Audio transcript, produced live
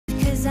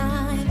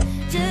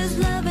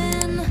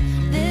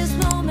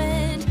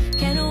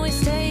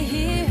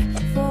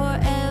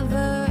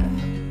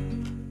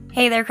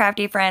Hey there,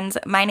 crafty friends.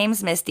 My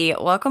name's Misty.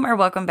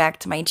 Welcome back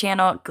to my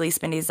channel,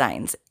 Gleespen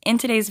Designs. In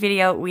today's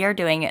video, we are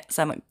doing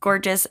some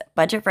gorgeous,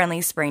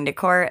 budget-friendly spring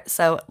decor,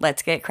 so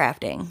let's get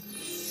crafting.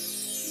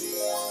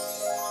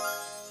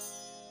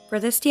 For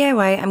this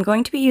DIY, I'm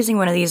going to be using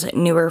one of these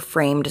newer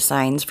framed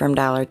signs from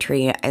Dollar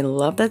Tree. I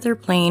love that they're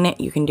plain.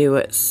 You can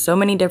do so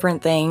many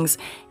different things,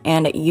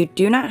 and you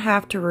do not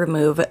have to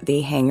remove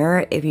the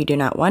hanger if you do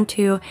not want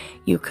to.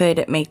 You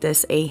could make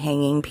this a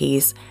hanging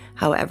piece.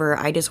 However,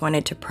 I just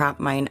wanted to prop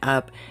mine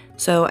up,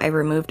 so I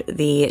removed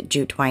the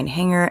jute twine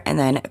hanger and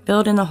then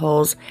filled in the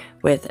holes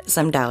with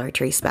some Dollar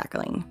Tree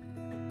spackling.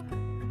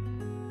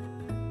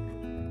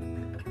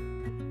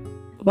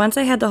 Once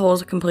I had the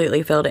holes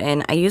completely filled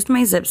in, I used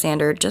my zip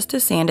sander just to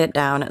sand it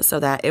down so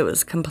that it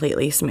was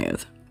completely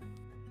smooth.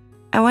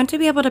 I want to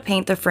be able to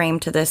paint the frame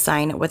to this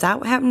sign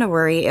without having to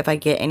worry if I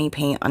get any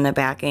paint on the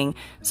backing,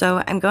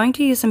 so I'm going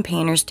to use some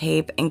painter's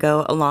tape and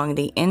go along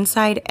the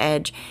inside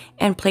edge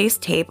and place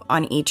tape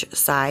on each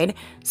side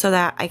so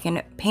that I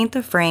can paint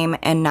the frame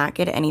and not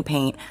get any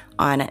paint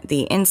on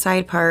the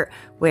inside part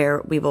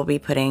where we will be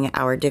putting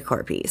our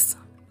decor piece.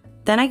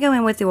 Then I go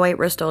in with the white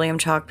Rust-Oleum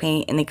chalk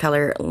paint in the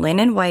color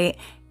Linen White,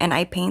 and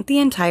I paint the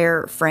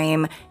entire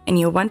frame, and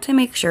you want to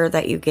make sure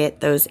that you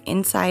get those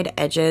inside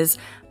edges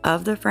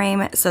of the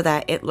frame so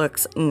that it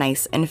looks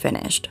nice and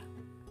finished.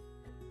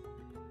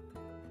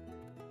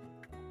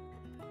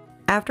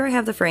 After I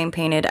have the frame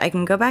painted, I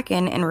can go back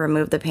in and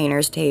remove the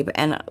painter's tape,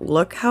 and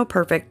look how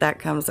perfect that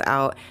comes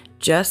out.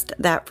 Just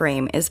that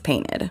frame is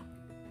painted.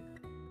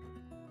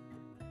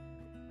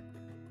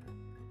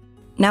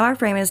 Now our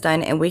frame is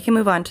done and we can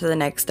move on to the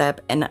next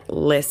step. And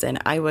listen,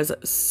 I was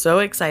so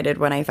excited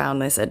when I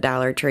found this at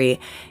Dollar Tree.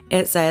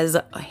 It says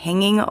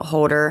hanging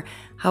holder.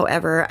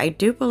 However, I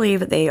do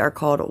believe they are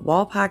called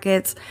wall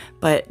pockets,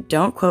 but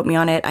don't quote me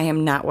on it. I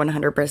am not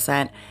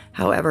 100%.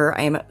 However,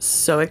 I am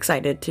so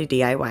excited to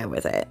DIY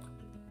with it.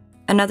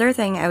 Another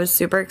thing I was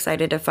super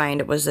excited to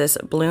find was this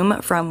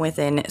Bloom From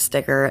Within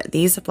sticker.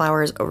 These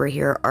flowers over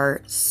here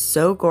are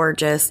so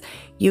gorgeous.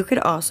 You could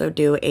also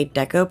do a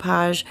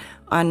decoupage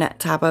on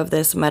top of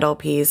this metal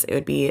piece. It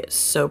would be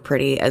so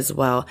pretty as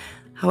well.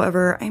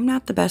 However, I'm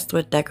not the best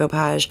with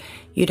decoupage.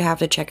 You'd have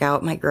to check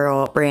out my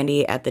girl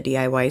Brandy at the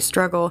DIY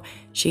Struggle.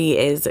 She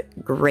is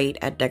great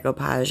at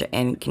decoupage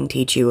and can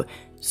teach you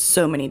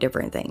so many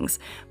different things.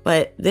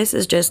 But this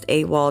is just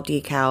a wall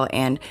decal,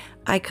 and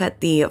I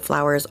cut the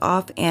flowers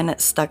off and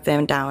stuck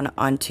them down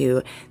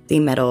onto the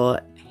metal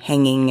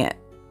hanging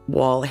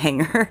wall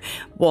hanger,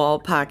 wall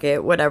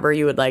pocket, whatever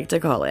you would like to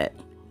call it.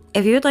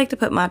 If you would like to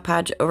put Mod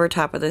Podge over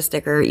top of the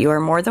sticker, you are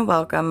more than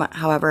welcome.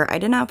 However, I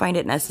did not find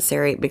it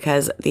necessary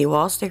because the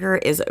wall sticker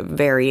is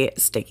very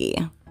sticky.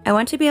 I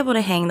want to be able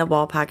to hang the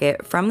wall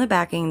pocket from the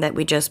backing that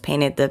we just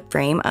painted the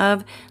frame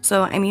of,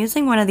 so I'm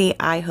using one of the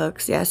eye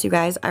hooks. Yes, you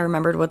guys, I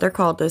remembered what they're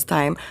called this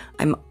time.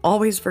 I'm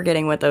always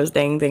forgetting what those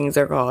dang things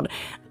are called.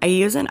 I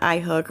use an eye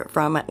hook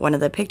from one of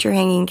the picture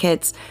hanging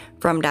kits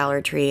from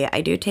Dollar Tree. I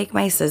do take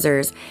my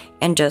scissors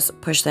and just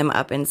push them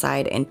up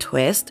inside and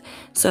twist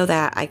so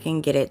that I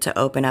can get it to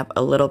open up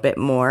a little bit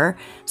more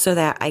so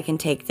that I can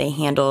take the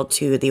handle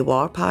to the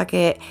wall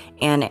pocket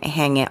and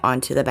hang it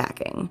onto the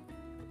backing.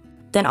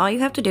 Then all you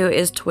have to do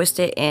is twist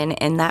it in,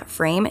 and that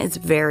frame is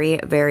very,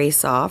 very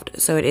soft,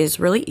 so it is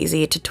really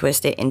easy to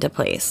twist it into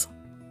place.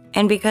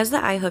 And because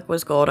the eye hook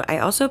was gold, I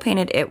also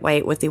painted it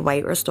white with the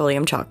white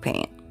Rust-Oleum chalk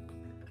paint.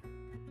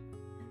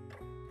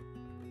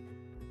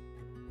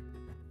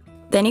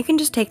 Then you can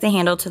just take the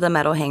handle to the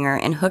metal hanger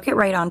and hook it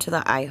right onto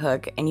the eye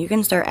hook, and you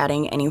can start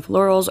adding any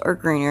florals or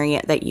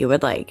greenery that you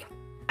would like.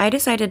 I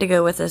decided to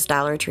go with this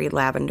Dollar Tree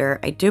lavender.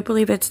 I do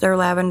believe it's their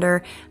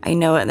lavender. I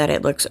know that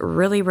it looks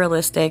really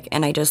realistic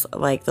and I just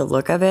like the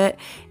look of it.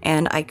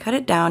 And I cut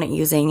it down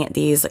using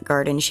these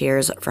garden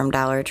shears from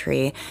Dollar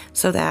Tree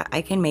so that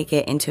I can make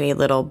it into a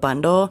little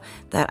bundle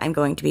that I'm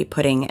going to be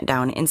putting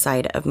down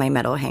inside of my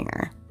metal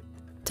hanger.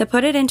 To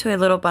put it into a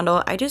little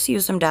bundle, I just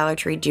used some Dollar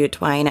Tree jute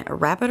twine,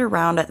 wrap it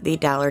around the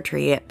Dollar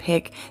Tree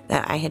pick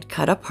that I had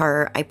cut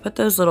apart. I put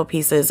those little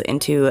pieces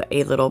into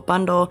a little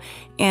bundle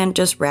and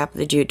just wrap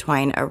the jute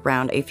twine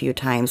around a few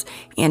times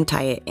and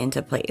tie it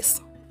into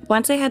place.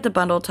 Once I had the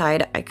bundle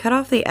tied, I cut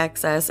off the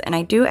excess, and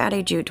I do add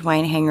a jute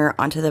twine hanger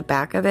onto the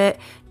back of it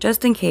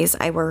just in case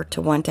I were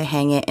to want to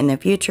hang it in the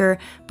future.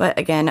 But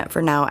again,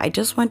 for now, I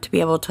just want to be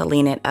able to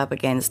lean it up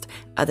against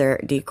other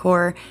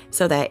decor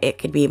so that it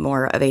could be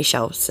more of a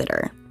shelf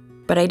sitter.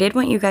 But I did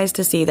want you guys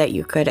to see that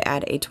you could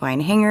add a twine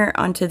hanger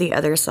onto the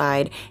other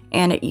side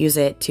and use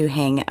it to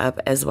hang up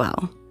as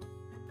well.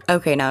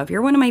 Okay, now if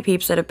you're one of my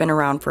peeps that have been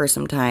around for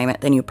some time,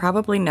 then you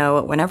probably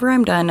know whenever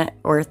I'm done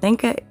or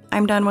think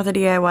I'm done with a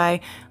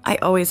DIY, I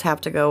always have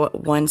to go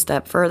one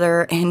step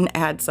further and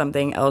add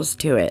something else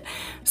to it.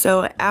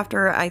 So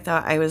after I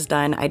thought I was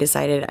done, I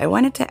decided I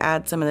wanted to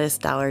add some of this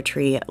Dollar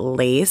Tree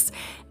lace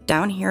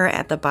down here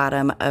at the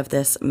bottom of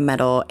this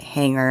metal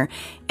hanger,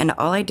 and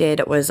all I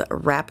did was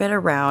wrap it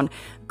around,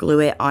 glue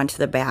it onto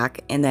the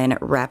back, and then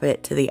wrap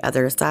it to the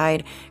other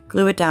side,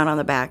 glue it down on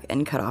the back,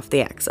 and cut off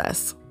the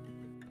excess.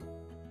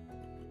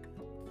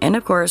 And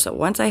of course,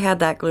 once I had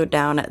that glued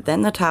down,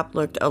 then the top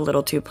looked a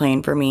little too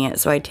plain for me,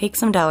 so I take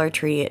some Dollar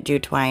Tree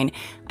jute twine,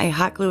 I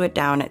hot glue it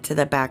down to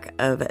the back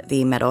of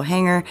the metal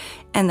hanger,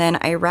 and then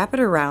I wrap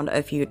it around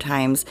a few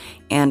times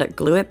and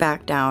glue it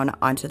back down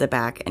onto the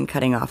back and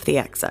cutting off the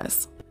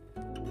excess.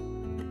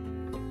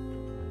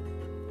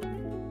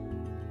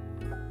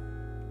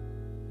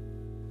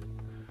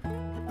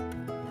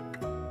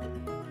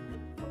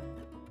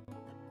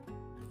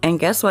 And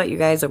guess what, you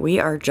guys, we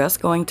are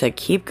just going to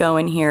keep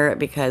going here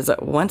because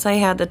once I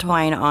had the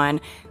twine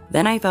on,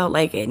 then I felt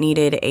like it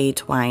needed a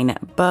twine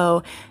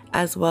bow,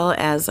 as well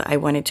as I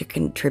wanted to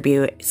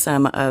contribute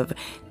some of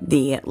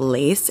the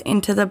lace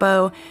into the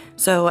bow.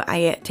 So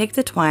I take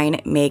the twine,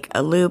 make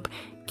a loop,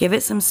 give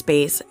it some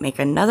space, make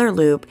another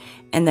loop,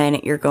 and then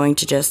you're going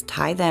to just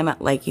tie them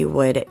like you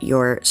would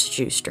your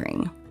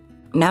shoestring.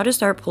 Now to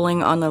start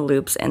pulling on the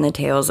loops and the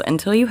tails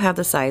until you have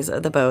the size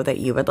of the bow that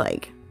you would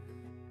like.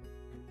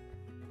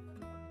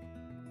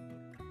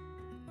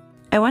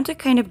 I want to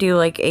kind of do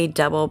like a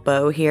double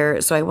bow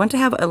here, so I want to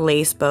have a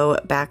lace bow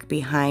back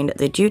behind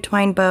the jute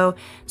twine bow.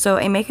 So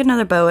I make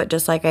another bow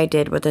just like I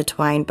did with the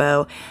twine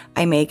bow.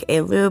 I make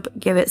a loop,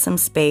 give it some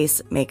space,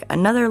 make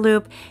another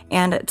loop,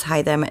 and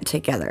tie them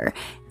together.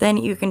 Then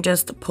you can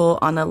just pull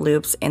on the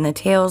loops and the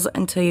tails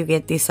until you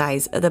get the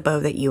size of the bow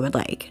that you would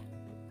like.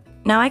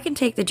 Now I can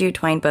take the jute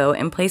twine bow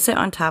and place it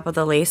on top of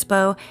the lace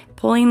bow,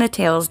 pulling the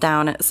tails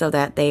down so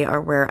that they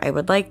are where I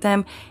would like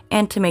them,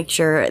 and to make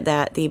sure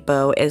that the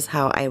bow is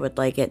how I would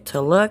like it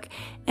to look.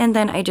 And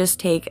then I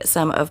just take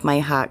some of my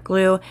hot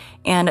glue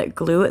and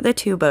glue the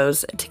two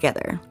bows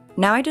together.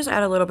 Now I just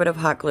add a little bit of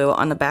hot glue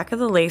on the back of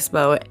the lace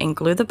bow and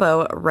glue the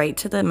bow right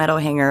to the metal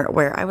hanger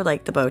where I would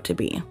like the bow to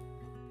be.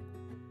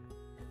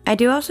 I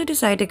do also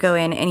decide to go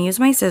in and use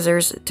my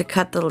scissors to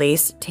cut the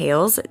lace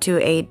tails to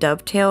a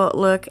dovetail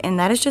look, and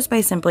that is just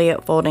by simply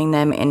folding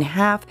them in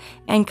half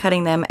and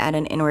cutting them at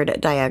an inward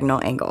diagonal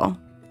angle.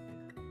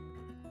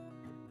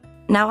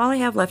 Now all I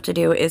have left to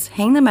do is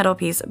hang the metal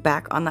piece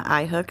back on the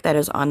eye hook that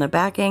is on the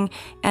backing,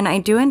 and I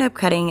do end up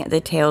cutting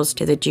the tails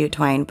to the jute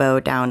twine bow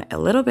down a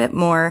little bit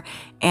more,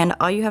 and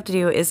all you have to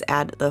do is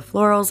add the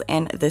florals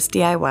and this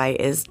DIY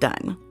is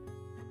done.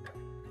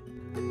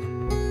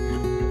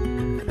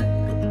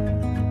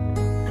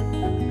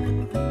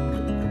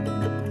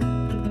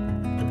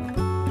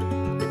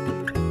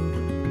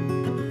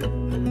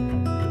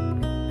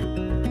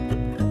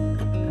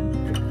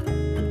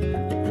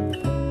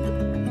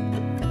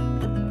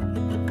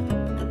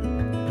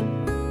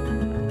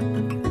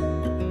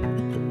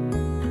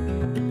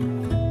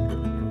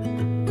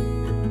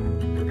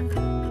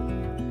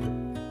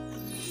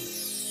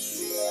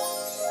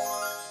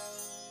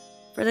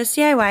 For this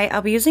DIY,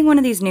 I'll be using one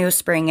of these new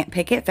spring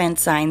picket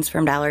fence signs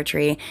from Dollar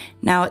Tree.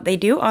 Now, they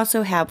do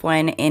also have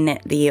one in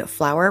the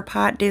flower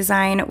pot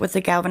design with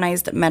the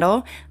galvanized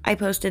metal. I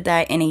posted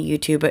that in a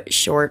YouTube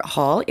short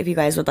haul if you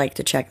guys would like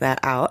to check that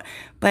out.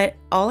 But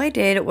all I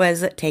did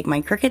was take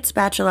my Cricut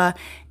spatula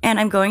and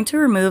I'm going to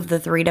remove the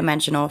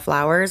three-dimensional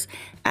flowers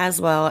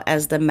as well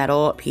as the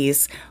metal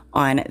piece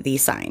on the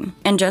sign.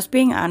 And just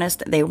being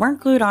honest, they weren't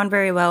glued on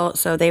very well,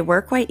 so they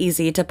were quite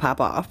easy to pop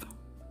off.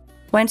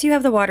 Once you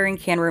have the watering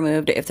can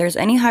removed, if there's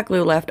any hot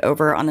glue left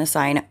over on the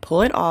sign,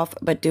 pull it off,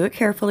 but do it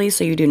carefully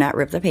so you do not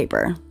rip the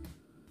paper.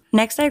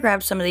 Next, I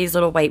grabbed some of these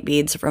little white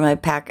beads from a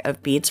pack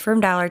of beads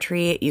from Dollar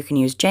Tree. You can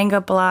use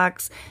Jenga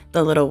blocks,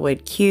 the little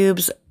wood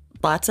cubes,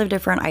 lots of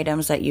different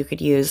items that you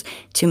could use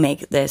to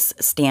make this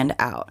stand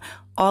out.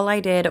 All I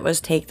did was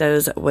take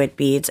those wood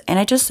beads and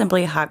I just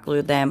simply hot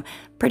glued them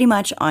pretty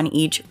much on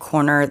each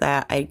corner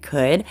that I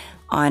could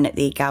on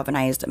the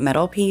galvanized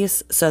metal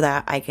piece so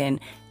that I can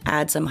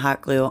add some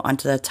hot glue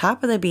onto the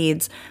top of the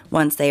beads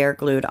once they are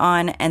glued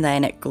on, and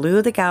then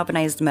glue the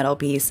galvanized metal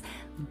piece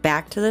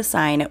back to the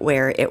sign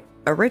where it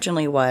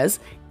originally was,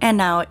 and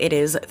now it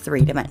is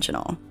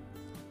three-dimensional.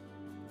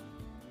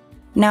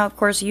 Now, of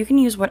course, you can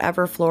use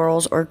whatever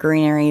florals or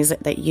greeneries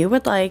that you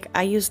would like.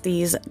 I use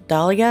these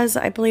dahlias,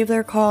 I believe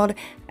they're called,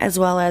 as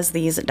well as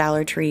these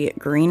Dollar Tree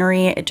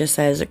greenery. It just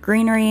says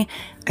greenery.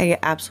 I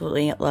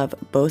absolutely love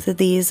both of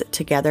these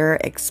together,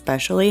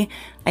 especially.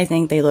 I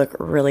think they look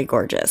really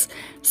gorgeous.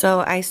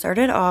 So I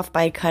started off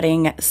by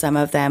cutting some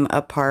of them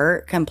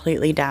apart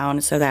completely down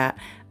so that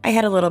I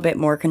had a little bit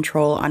more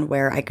control on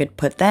where I could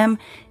put them.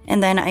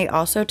 And then I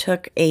also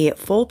took a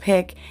full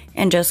pick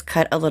and just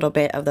cut a little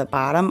bit of the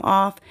bottom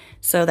off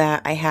so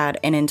that I had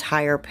an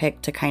entire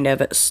pick to kind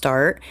of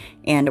start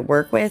and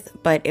work with,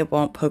 but it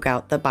won't poke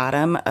out the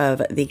bottom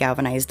of the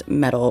galvanized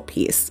metal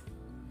piece.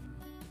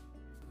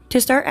 To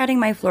start adding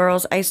my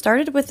florals, I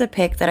started with the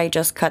pick that I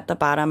just cut the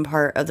bottom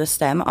part of the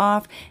stem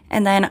off,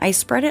 and then I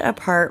spread it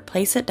apart,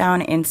 place it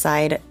down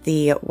inside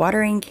the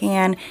watering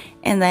can,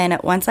 and then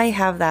once I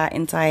have that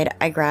inside,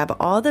 I grab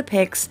all the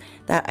picks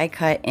that I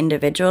cut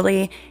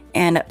individually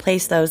and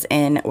place those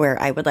in where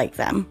I would like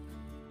them.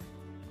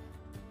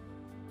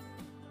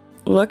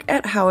 Look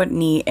at how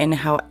neat and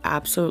how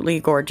absolutely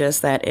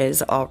gorgeous that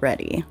is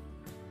already.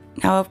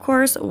 Now, of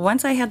course,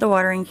 once I had the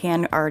watering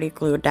can already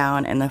glued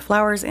down and the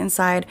flowers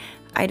inside,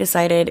 I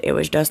decided it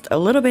was just a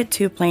little bit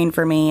too plain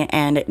for me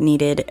and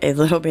needed a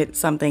little bit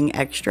something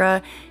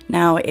extra.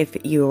 Now, if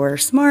you were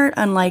smart,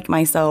 unlike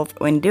myself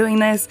when doing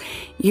this,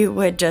 you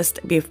would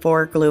just,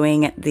 before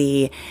gluing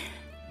the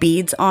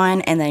beads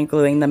on and then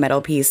gluing the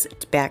metal piece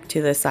back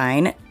to the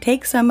sign,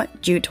 take some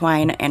jute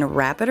twine and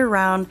wrap it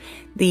around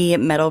the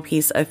metal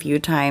piece a few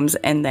times,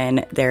 and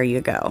then there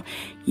you go.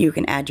 You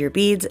can add your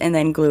beads and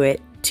then glue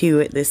it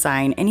to the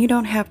sign, and you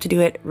don't have to do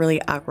it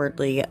really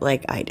awkwardly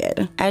like I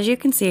did. As you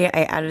can see,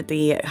 I added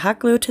the hot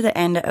glue to the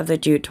end of the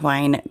jute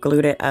twine,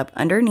 glued it up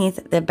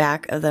underneath the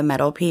back of the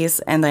metal piece,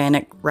 and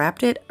then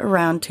wrapped it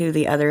around to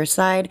the other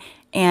side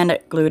and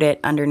glued it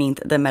underneath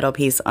the metal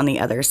piece on the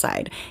other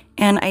side.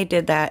 And I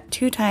did that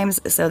 2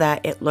 times so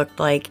that it looked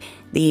like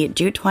the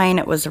jute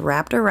twine was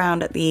wrapped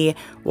around the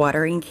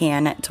watering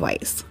can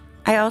twice.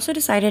 I also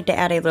decided to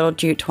add a little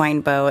jute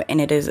twine bow, and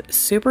it is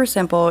super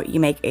simple. You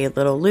make a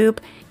little loop,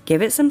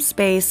 give it some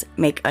space,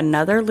 make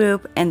another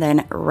loop, and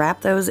then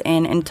wrap those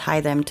in and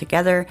tie them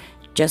together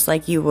just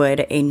like you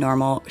would a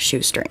normal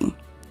shoestring.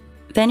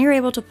 Then you're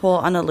able to pull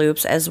on the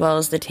loops as well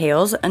as the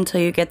tails until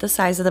you get the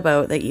size of the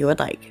bow that you would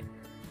like.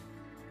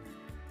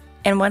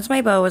 And once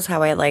my bow was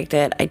how I liked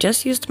it, I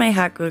just used my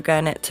hot glue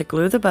gun to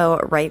glue the bow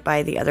right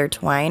by the other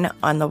twine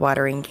on the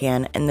watering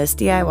can, and this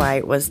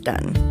DIY was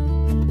done.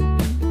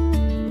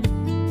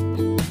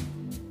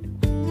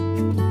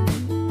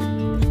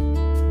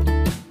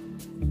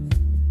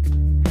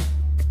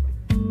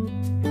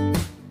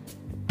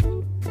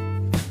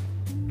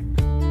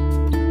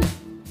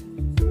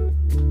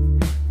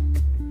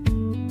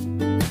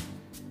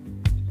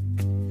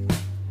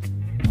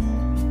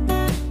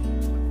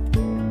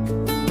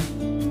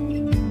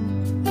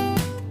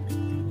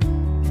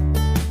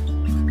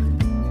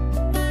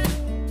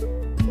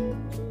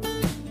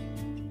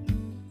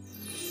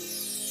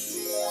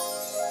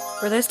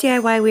 For this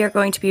DIY, we are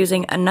going to be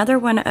using another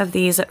one of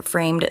these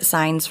framed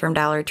signs from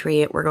Dollar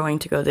Tree. We're going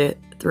to go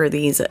through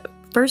these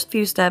first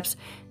few steps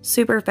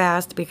super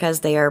fast because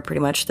they are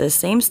pretty much the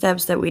same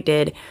steps that we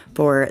did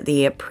for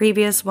the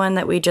previous one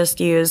that we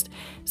just used.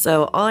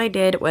 So all I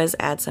did was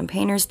add some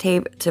painter's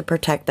tape to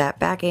protect that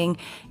backing,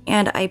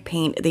 and I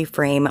paint the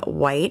frame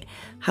white.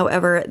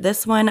 However,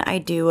 this one I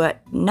do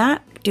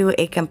not do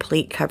a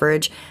complete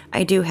coverage.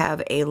 I do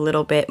have a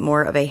little bit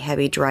more of a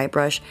heavy dry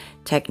brush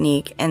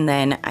technique, and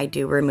then I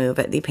do remove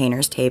the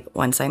painter's tape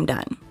once I'm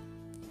done.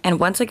 And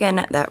once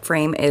again, that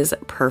frame is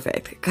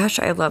perfect. Gosh,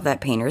 I love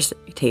that painter's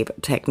tape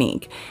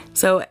technique.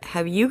 So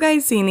have you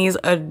guys seen these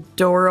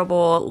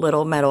adorable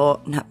little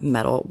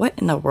what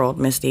in the world,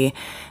 Misty?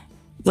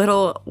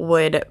 Little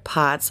wood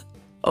pots.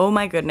 Oh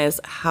my goodness,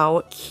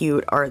 how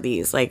cute are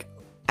these? Like,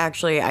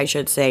 actually, I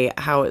should say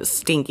how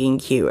stinking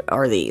cute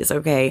are these,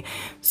 okay?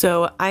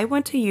 So I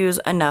want to use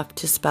enough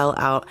to spell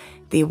out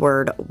the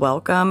word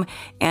welcome,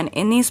 and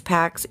in these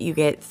packs you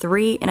get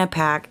 3 in a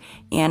pack,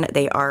 and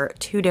they are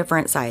 2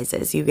 different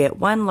sizes. You get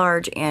 1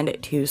 large and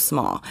 2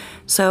 small.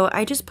 So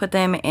I just put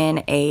them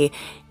in a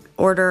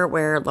order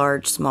where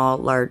large,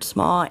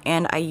 small,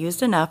 and I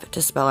used enough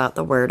to spell out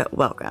the word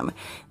welcome.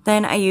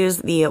 Then I use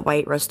the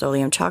white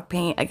Rust-Oleum chalk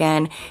paint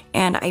again,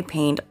 and I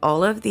paint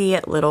all of the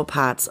little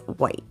pots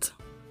white.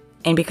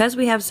 And because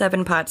we have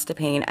 7 pots to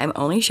paint, I'm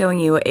only showing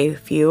you a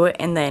few,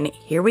 and then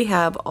here we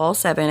have all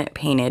 7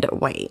 painted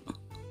white.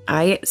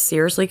 I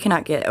seriously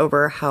cannot get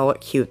over how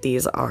cute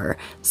these are.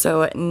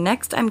 So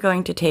next I'm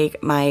going to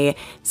take my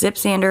zip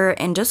sander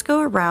and just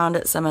go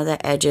around some of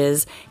the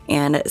edges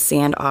and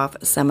sand off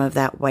some of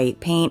that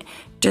white paint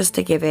just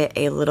to give it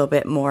a little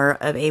bit more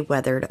of a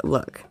weathered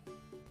look.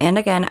 And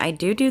again, I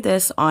do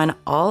this on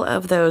all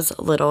of those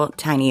little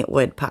tiny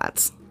wood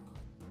pots.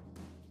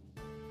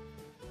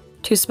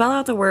 To spell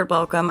out the word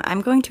welcome,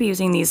 I'm going to be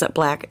using these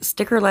black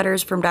sticker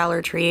letters from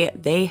Dollar Tree.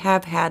 They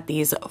have had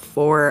these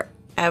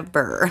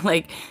forever.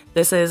 Like,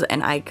 this is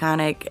an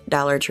iconic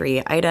Dollar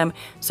Tree item,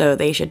 so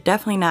they should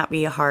definitely not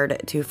be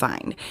hard to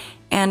find.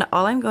 And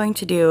all I'm going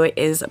to do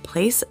is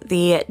place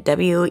the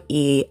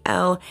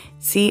WELCOME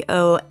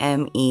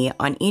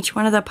on each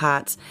one of the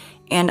pots,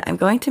 and I'm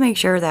going to make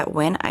sure that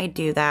when I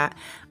do that,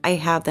 I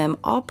have them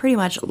all pretty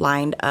much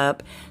lined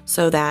up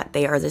so that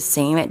they are the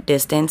same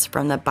distance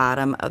from the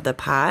bottom of the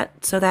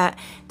pot, so that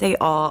they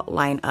all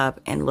line up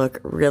and look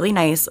really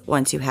nice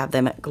once you have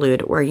them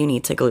glued where you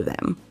need to glue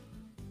them.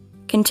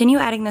 Continue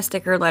adding the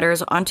sticker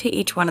letters onto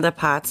each one of the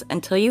pots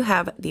until you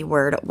have the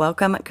word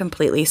welcome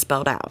completely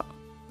spelled out.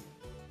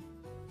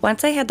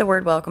 Once I had the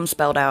word welcome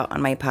spelled out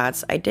on my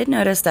pots, I did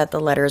notice that the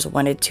letters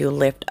wanted to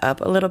lift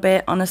up a little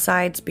bit on the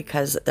sides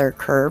because they're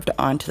curved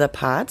onto the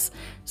pots.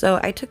 So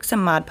I took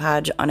some Mod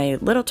Podge on a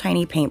little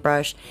tiny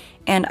paintbrush,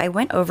 and I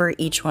went over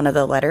each one of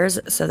the letters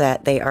so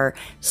that they are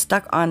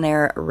stuck on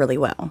there really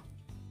well.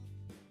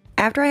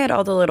 After I had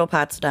all the little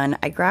pots done,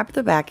 I grabbed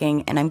the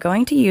backing, and I'm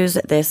going to use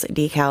this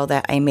decal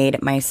that I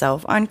made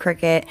myself on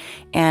Cricut,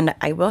 and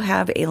I will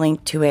have a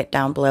link to it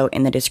down below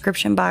in the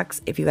description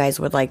box if you guys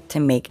would like to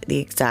make the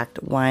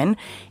exact one.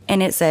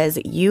 And it says,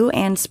 "You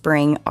and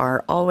spring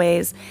are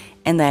always,"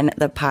 and then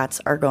the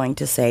pots are going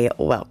to say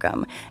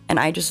welcome. And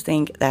I just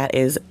think that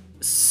is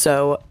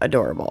so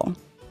adorable.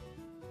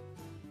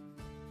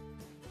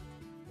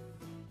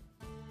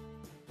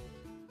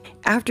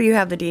 After you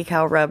have the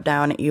decal rubbed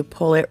down, you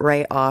pull it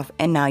right off,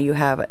 and now you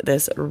have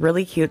this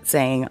really cute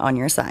saying on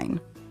your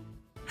sign.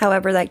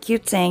 However, that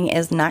cute saying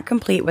is not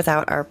complete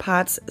without our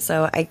pots,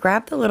 so I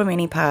grab the little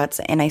mini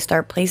pots and I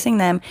start placing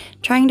them,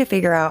 trying to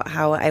figure out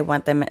how I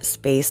want them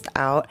spaced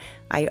out.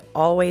 I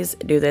always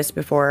do this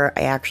before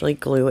I actually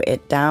glue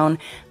it down.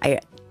 I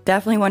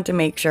definitely want to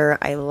make sure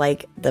I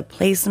like the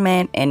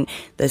placement and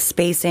the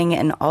spacing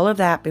and all of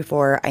that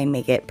before I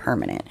make it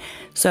permanent.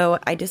 So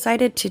I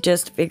decided to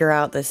just figure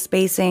out the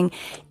spacing,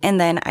 and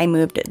then I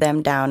moved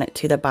them down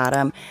to the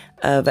bottom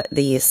of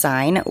the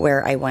sign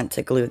where I want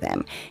to glue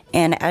them.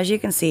 And as you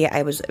can see,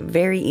 I was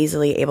very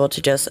easily able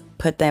to just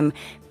put them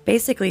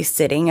basically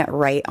sitting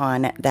right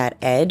on that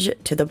edge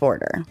to the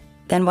border.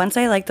 Then once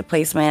I like the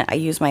placement, I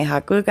use my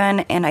hot glue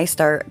gun and I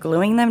start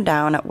gluing them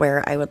down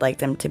where I would like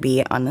them to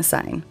be on the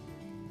sign.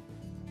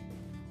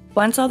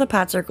 Once all the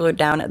pots are glued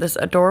down, this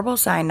adorable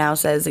sign now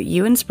says,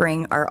 "You in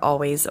spring are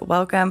always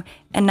welcome."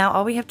 And now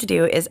all we have to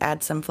do is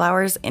add some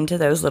flowers into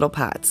those little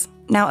pots.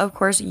 Now, of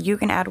course, you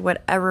can add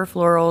whatever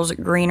florals,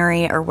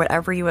 greenery, or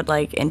whatever you would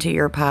like into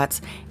your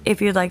pots.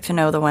 If you'd like to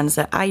know the ones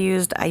that I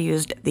used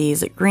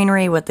these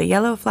greenery with the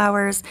yellow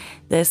flowers,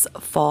 this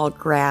fall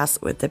grass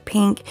with the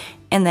pink,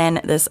 and then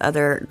this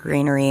other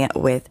greenery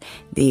with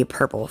the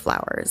purple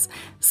flowers.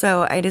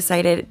 So I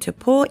decided to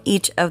pull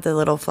each of the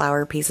little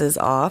flower pieces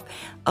off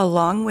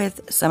along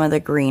with some of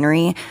the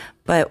greenery,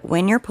 but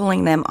when you're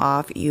pulling them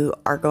off, you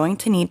are going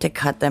to need to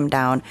cut them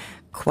down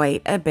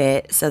quite a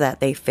bit so that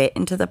they fit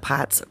into the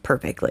pots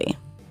perfectly.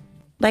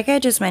 Like I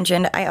just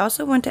mentioned, I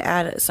also want to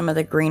add some of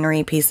the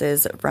greenery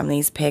pieces from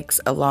these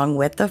picks along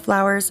with the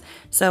flowers,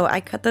 so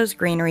I cut those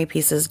greenery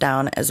pieces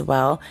down as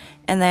well,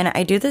 and then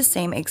I do the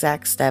same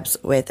exact steps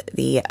with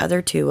the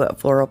other two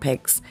floral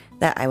picks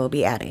that I will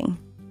be adding.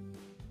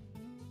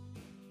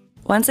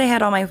 Once I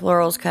had all my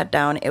florals cut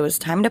down, it was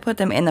time to put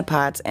them in the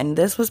pots, and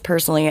this was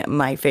personally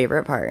my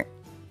favorite part.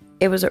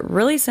 It was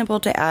really simple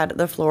to add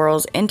the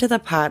florals into the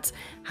pots.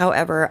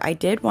 However, I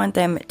did want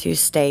them to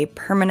stay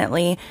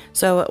permanently.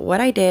 So what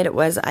I did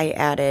was I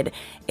added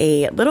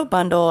a little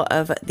bundle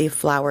of the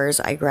flowers.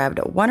 I grabbed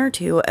one or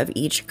two of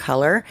each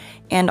color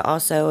and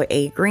also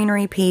a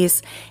greenery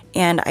piece.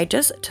 And I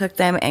just took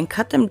them and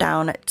cut them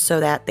down so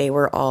that they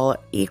were all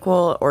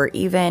equal or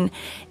even.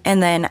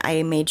 And then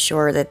I made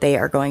sure that they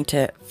are going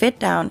to fit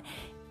down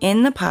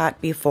in the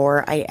pot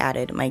before I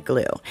added my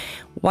glue.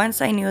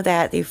 Once I knew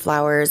that the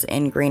flowers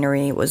and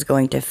greenery was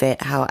going to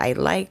fit how I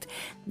liked,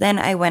 then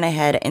I went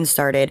ahead and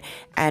started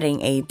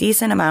adding a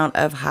decent amount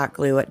of hot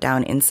glue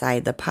down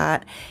inside the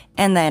pot,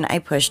 and then I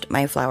pushed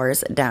my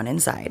flowers down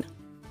inside.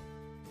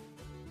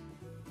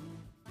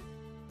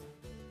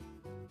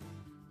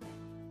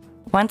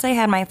 Once I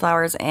had my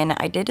flowers in,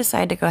 I did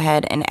decide to go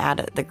ahead and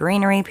add the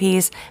greenery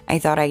piece. I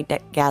thought I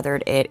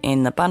gathered it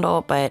in the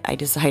bundle, but I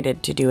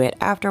decided to do it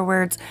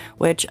afterwards,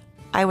 which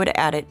I would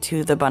add it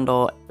to the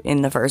bundle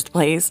in the first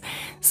place.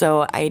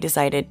 So I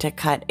decided to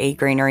cut a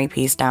greenery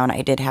piece down.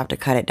 I did have to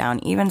cut it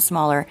down even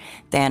smaller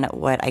than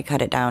what I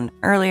cut it down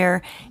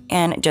earlier,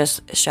 and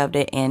just shoved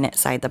it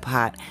inside the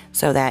pot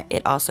so that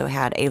it also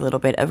had a little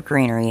bit of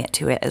greenery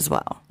to it as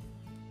well.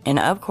 And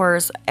of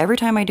course, every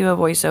time I do a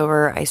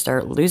voiceover, I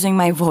start losing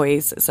my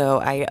voice, so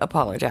I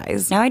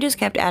apologize. Now I just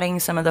kept adding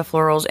some of the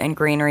florals and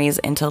greeneries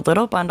into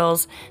little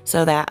bundles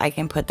so that I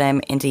can put them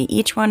into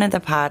each one of the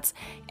pots.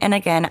 And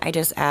again, I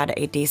just add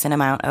a decent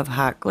amount of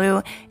hot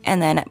glue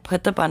and then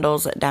put the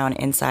bundles down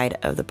inside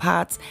of the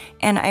pots.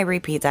 And I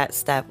repeat that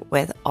step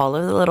with all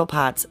of the little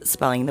pots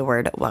spelling the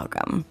word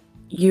welcome.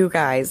 You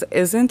guys,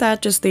 isn't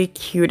that just the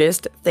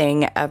cutest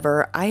thing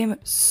ever? I am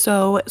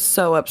so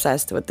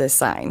obsessed with this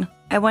sign.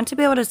 I want to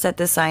be able to set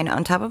this sign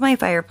on top of my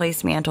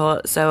fireplace mantle,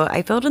 so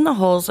I filled in the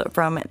holes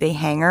from the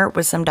hanger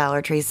with some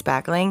Dollar Tree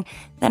spackling,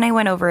 then I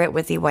went over it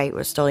with the white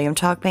Rust-Oleum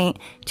chalk paint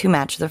to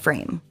match the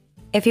frame.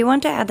 If you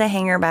want to add the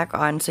hanger back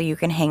on so you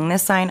can hang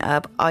this sign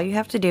up, all you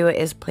have to do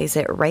is place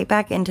it right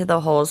back into the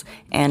holes,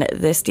 and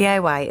this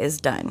DIY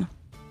is done.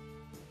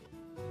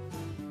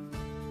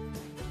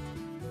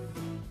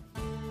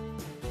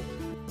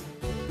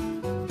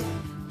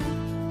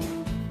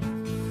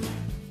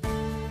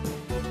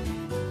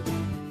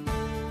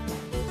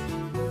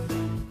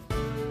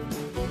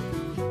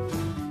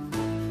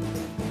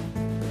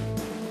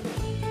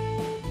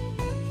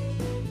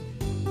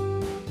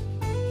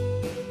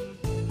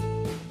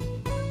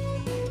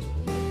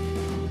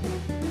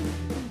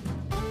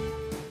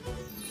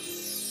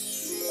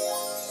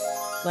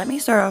 Let me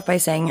start off by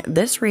saying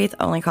this wreath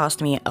only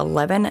cost me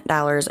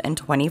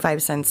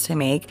 $11.25 to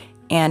make,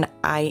 and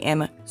I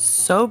am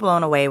so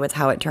blown away with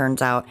how it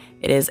turns out.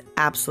 It is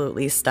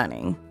absolutely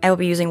stunning. I will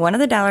be using one of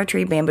the Dollar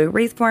Tree bamboo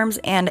wreath forms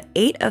and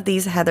 8 of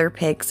these heather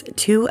picks,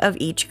 2 of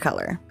each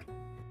color.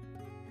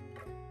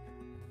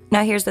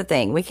 Now here's the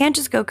thing, we can't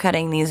just go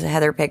cutting these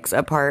heather picks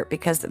apart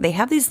because they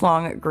have these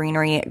long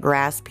greenery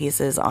grass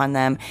pieces on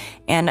them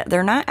and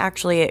they're not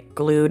actually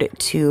glued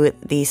to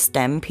the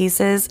stem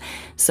pieces.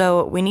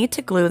 So we need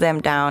to glue them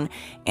down,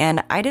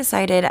 and I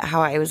decided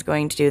how I was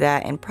going to do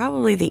that, and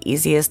probably the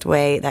easiest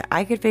way that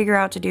I could figure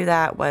out to do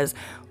that was,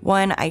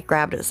 one, I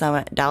grabbed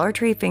some Dollar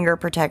Tree finger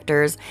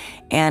protectors,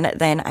 and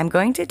then I'm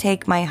going to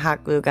take my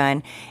hot glue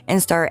gun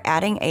and start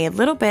adding a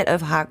little bit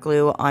of hot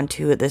glue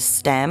onto the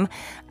stem,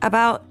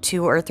 about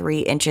 2 or 3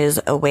 inches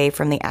away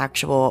from the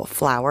actual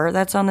flower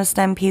that's on the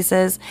stem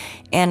pieces,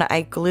 and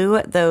I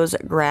glue those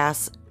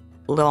grass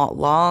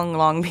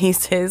long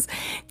pieces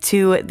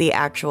to the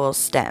actual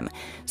stem.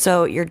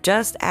 So you're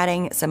just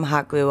adding some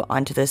hot glue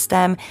onto the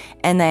stem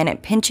and then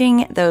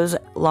pinching those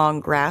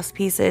long grass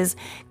pieces,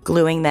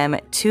 gluing them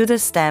to the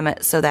stem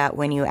so that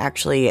when you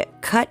actually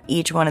cut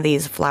each one of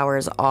these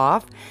flowers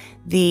off,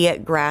 the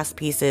grass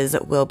pieces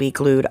will be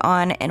glued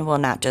on and will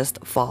not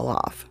just fall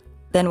off.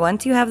 Then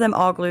once you have them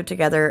all glued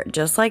together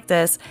just like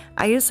this,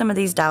 I use some of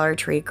these Dollar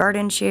Tree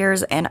garden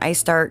shears and I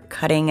start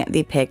cutting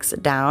the picks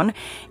down.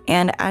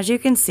 And as you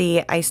can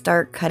see, I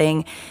start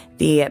cutting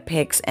the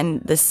picks, and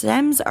the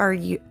stems are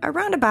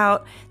around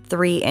about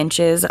 3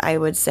 inches, I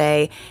would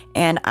say.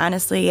 And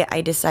honestly, I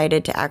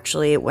decided to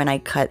actually, when I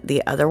cut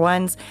the other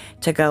ones,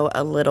 to go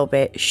a little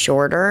bit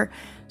shorter.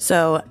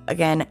 So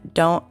again,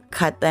 don't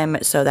cut them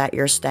so that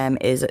your stem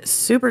is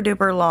super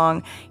duper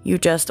long. You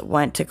just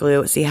want to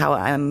glue. See how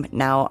I'm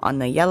now on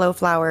the yellow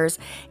flowers,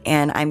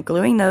 and I'm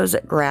gluing those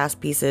grass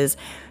pieces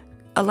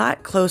a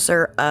lot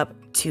closer up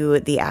to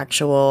the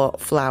actual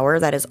flower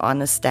that is on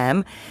the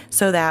stem,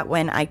 so that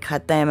when I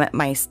cut them,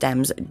 my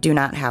stems do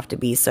not have to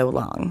be so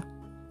long.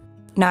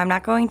 Now, I'm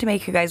not going to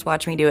make you guys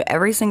watch me do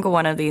every single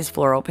one of these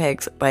floral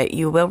picks, but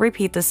you will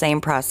repeat the same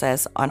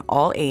process on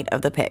all 8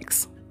 of the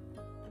picks.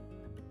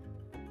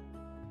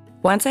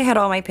 Once I had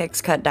all my picks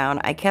cut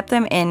down, I kept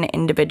them in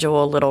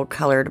individual little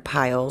colored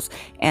piles,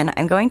 and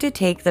I'm going to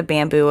take the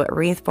bamboo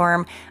wreath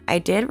form. I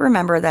did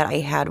remember that I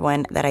had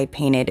one that I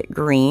painted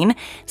green,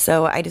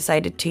 so I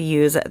decided to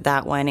use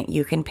that one.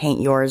 You can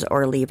paint yours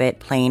or leave it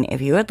plain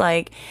if you would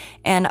like.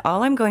 And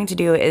all I'm going to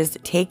do is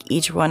take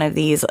each one of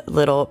these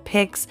little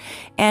picks,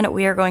 and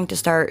we are going to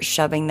start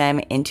shoving them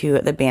into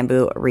the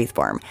bamboo wreath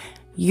form.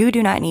 You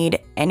do not need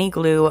any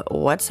glue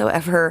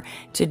whatsoever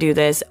to do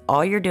this.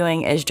 All you're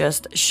doing is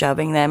just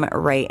shoving them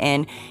right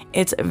in.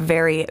 It's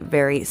very,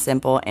 very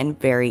simple and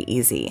very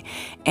easy.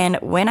 And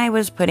when I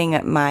was putting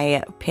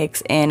my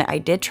picks in, I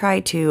did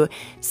try to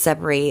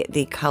separate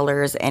the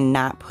colors and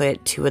not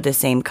put 2 of the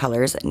same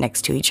colors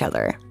next to each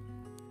other.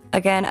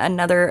 Again,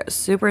 another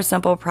super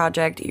simple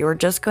project. You're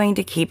just going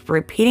to keep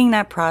repeating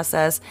that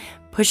process,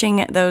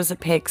 pushing those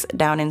picks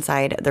down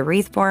inside the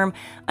wreath form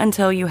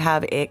until you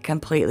have it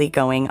completely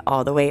going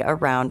all the way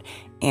around.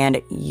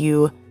 And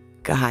you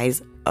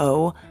guys,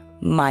 oh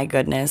my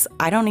goodness,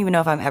 I don't even know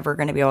if I'm ever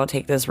going to be able to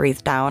take this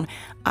wreath down.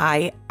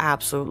 I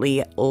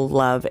absolutely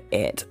love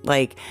it.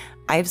 Like,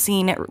 I've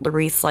seen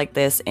wreaths like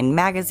this in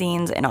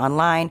magazines and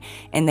online,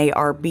 and they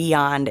are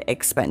beyond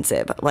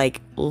expensive.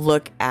 Like,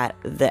 look at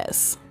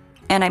this.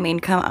 And I mean,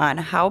 come on,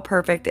 how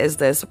perfect is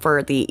this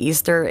for the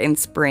Easter and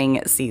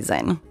spring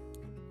season?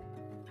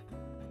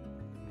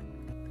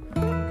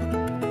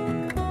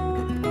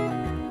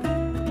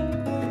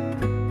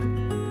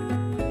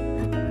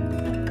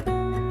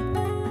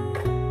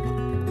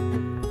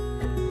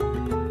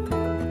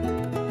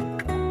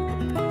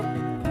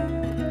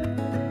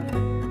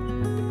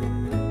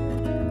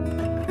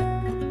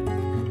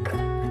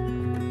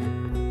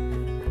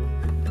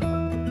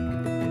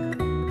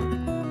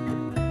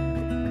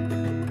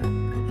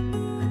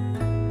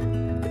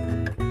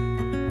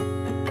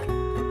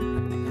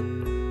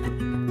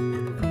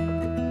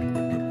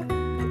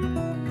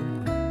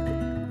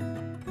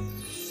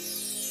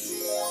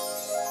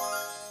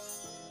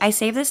 I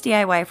saved this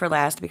DIY for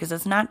last because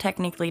it's not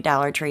technically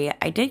Dollar Tree.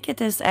 I did get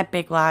this at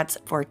Big Lots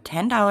for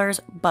 $10,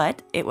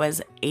 but it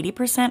was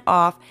 80%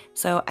 off,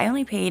 so I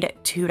only paid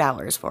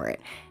 $2 for it.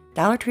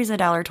 Dollar Tree's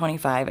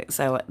 $1.25,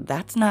 so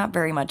that's not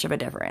very much of a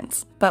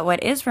difference. But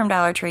what is from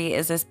Dollar Tree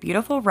is this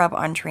beautiful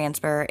rub-on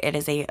transfer. It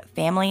is a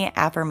family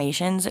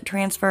affirmations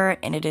transfer,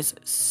 and it is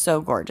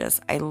so gorgeous.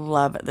 I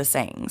love the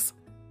sayings.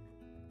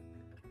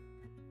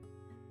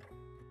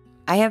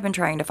 I have been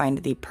trying to find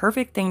the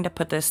perfect thing to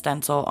put this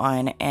stencil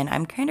on, and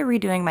I'm kind of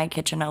redoing my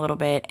kitchen a little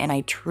bit, and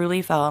I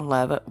truly fell in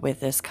love with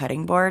this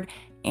cutting board,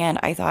 and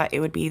I thought it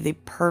would be the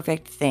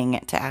perfect thing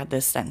to add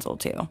this stencil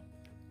to.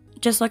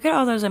 Just look at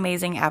all those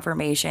amazing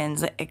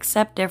affirmations.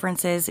 Accept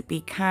differences,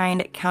 be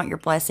kind, count your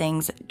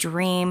blessings,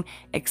 dream,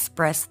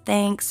 express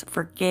thanks,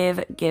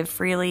 forgive, give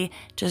freely.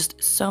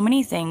 Just so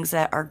many things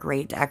that are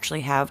great to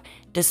actually have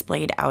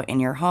displayed out in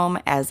your home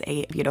as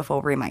a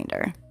beautiful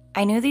reminder.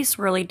 I knew these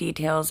swirly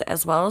details,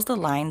 as well as the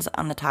lines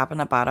on the top and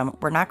the bottom,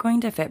 were not going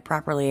to fit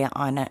properly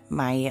on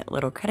my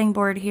little cutting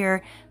board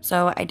here,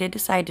 so I did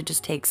decide to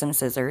just take some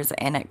scissors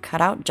and cut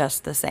out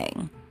just the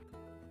saying.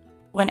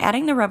 When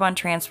adding the rub-on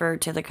transfer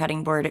to the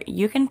cutting board,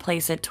 you can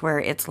place it to where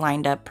it's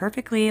lined up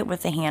perfectly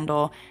with the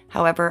handle.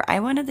 However, I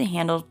wanted the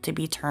handle to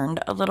be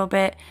turned a little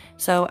bit,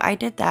 so I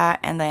did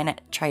that and then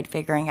tried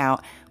figuring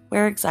out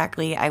where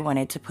exactly I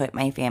wanted to put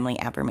my family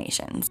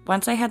affirmations.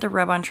 Once I had the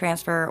rub-on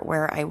transfer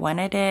where I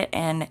wanted it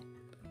and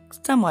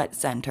somewhat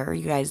center,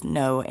 you guys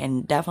know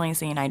and definitely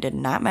seen I did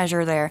not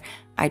measure there.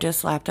 I just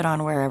slapped it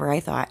on wherever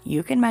I thought.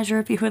 You can measure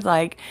if you would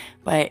like,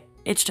 but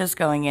it's just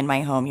going in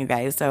my home, you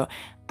guys, so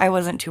I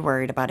wasn't too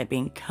worried about it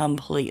being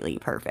completely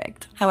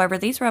perfect. However,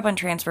 these rub-on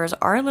transfers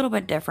are a little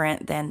bit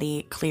different than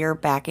the clear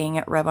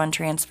backing rub-on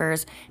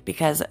transfers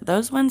because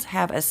those ones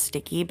have a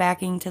sticky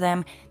backing to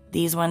them.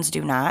 These ones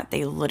do not.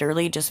 They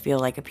literally just feel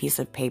like a piece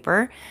of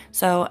paper.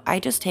 So I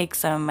just take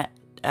some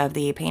of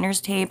the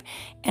painter's tape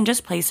and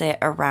just place it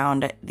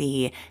around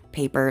the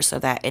paper so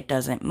that it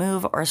doesn't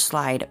move or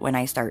slide when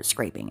I start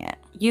scraping it.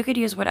 You could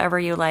use whatever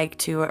you like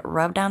to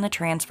rub down the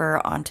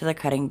transfer onto the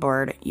cutting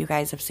board. You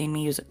guys have seen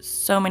me use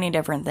so many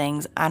different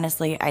things.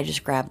 Honestly, I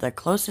just grab the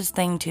closest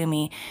thing to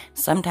me.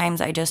 Sometimes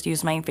I just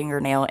use my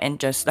fingernail and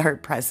just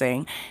start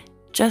pressing.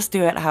 Just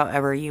do it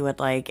however you would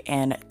like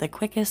and the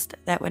quickest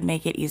that would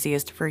make it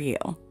easiest for you.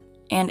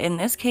 And in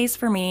this case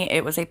for me,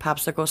 it was a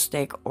popsicle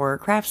stick or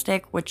craft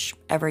stick,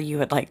 whichever you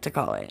would like to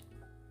call it.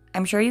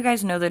 I'm sure you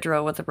guys know the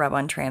drill with the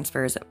rub-on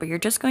transfers, but you're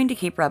just going to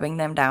keep rubbing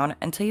them down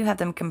until you have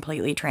them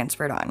completely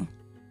transferred on.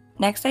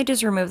 Next, I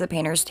just removed the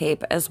painter's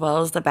tape as well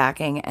as the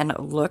backing, and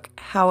look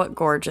how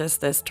gorgeous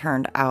this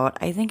turned out.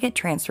 I think it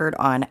transferred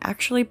on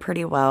actually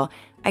pretty well.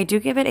 I do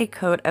give it a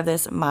coat of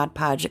this Mod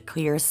Podge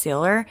clear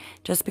sealer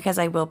just because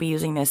I will be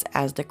using this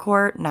as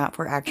decor, not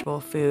for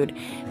actual food,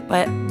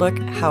 but look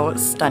how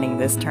stunning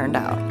this turned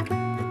out.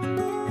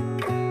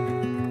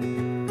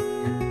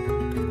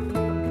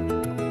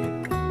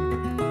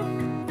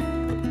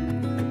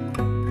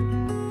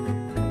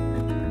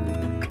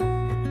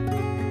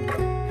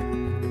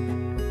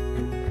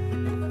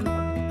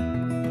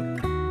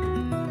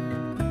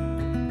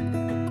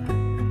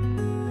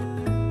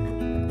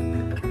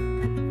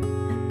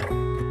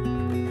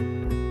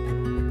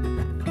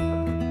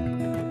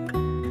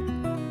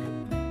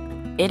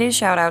 It is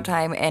shout out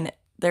time and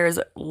there's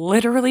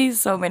literally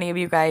so many of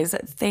you guys.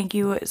 Thank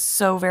you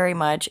so very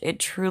much. It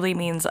truly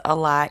means a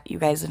lot. You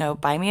guys know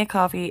Buy Me a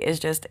Coffee is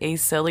just a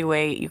silly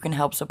way you can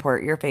help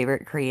support your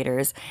favorite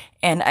creators,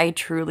 and I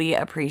truly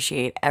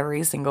appreciate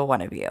every single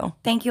one of you.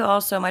 Thank you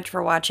all so much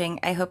for watching.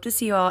 I hope to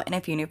see you all and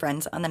a few new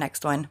friends on the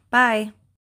next one. Bye!